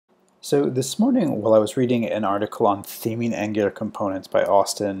So this morning, while I was reading an article on theming Angular components by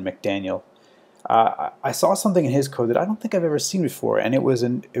Austin McDaniel, I saw something in his code that I don't think I've ever seen before, and it was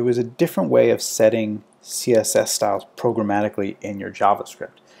a different way of setting CSS styles programmatically in your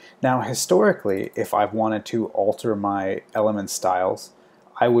JavaScript. Now, historically, if I've wanted to alter my element styles,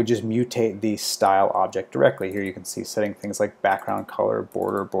 I would just mutate the style object directly. Here you can see setting things like background color,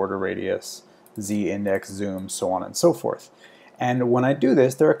 border radius, z-index, zoom, so on and so forth. And when I do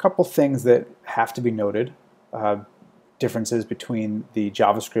this, there are a couple things that have to be noted. Differences between the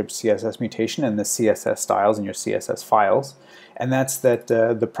JavaScript CSS mutation and the CSS styles in your CSS files. And that's that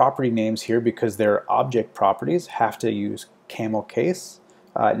the property names here, because they're object properties, have to use camel case,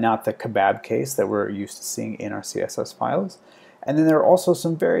 not the kebab case that we're used to seeing in our CSS files. And then there are also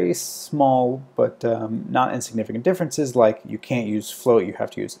some very small but not insignificant differences, like you can't use float, you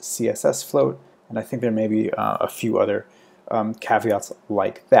have to use CSS float, and I think there may be a few other caveats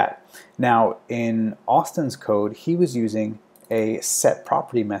like that. Now, in Austin's code, he was using a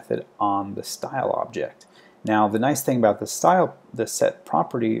setProperty method on the style object. Now, the nice thing about the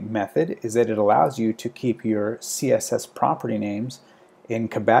setProperty method is that it allows you to keep your CSS property names in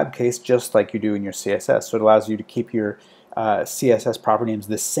kebab case just like you do in your CSS. So it allows you to keep your CSS property names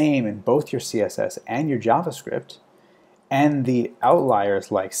the same in both your CSS and your JavaScript, and the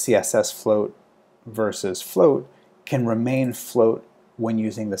outliers like CSS float versus float can remain float when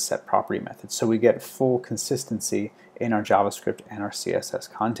using the setProperty method. So we get full consistency in our JavaScript and our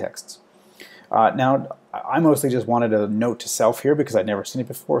CSS contexts. Now, I mostly just wanted a note to self here because I'd never seen it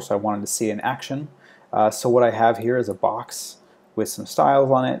before, so I wanted to see it in action. So what I have here is a box with some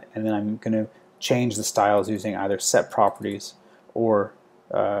styles on it, and then I'm going to change the styles using either setProperties or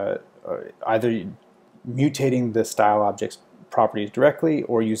either mutating the style object's properties directly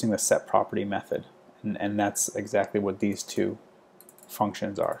or using the setProperty method. And that's exactly what these two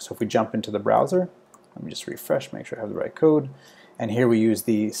functions are. So if we jump into the browser, let me just refresh, make sure I have the right code. And here we use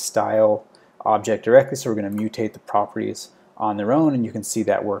the style object directly, so we're going to mutate the properties on their own, and you can see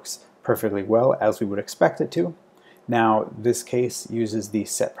that works perfectly well as we would expect it to. Now, this case uses the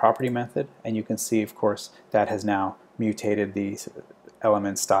setProperty method, and you can see, of course, that has now mutated these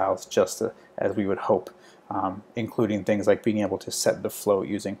element styles just as we would hope, including things like being able to set the float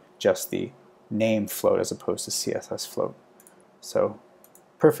using just the name float as opposed to CSS float. So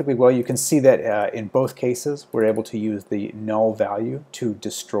perfectly well. You can see that in both cases we're able to use the null value to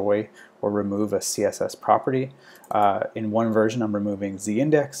destroy or remove a CSS property. In one version I'm removing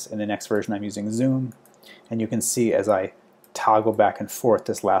z-index, in the next version I'm using zoom, and you can see as I toggle back and forth,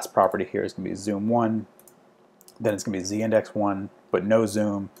 this last property here is going to be zoom 1, then it's going to be z-index 1 but no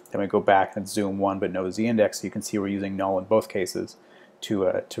zoom, then we go back and zoom 1 but no z-index. So you can see we're using null in both cases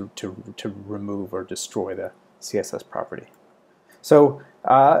to remove or destroy the CSS property. So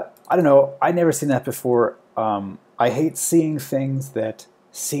I don't know, I'd never seen that before. I hate seeing things that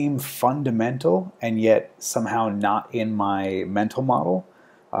seem fundamental and yet somehow not in my mental model.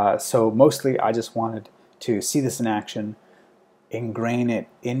 So mostly I just wanted to see this in action, ingrain it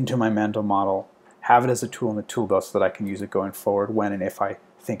into my mental model, have it as a tool in the tool belt so that I can use it going forward when and if I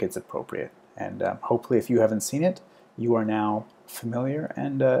think it's appropriate. And hopefully if you haven't seen it, you are now familiar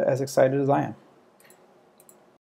and as excited as I am.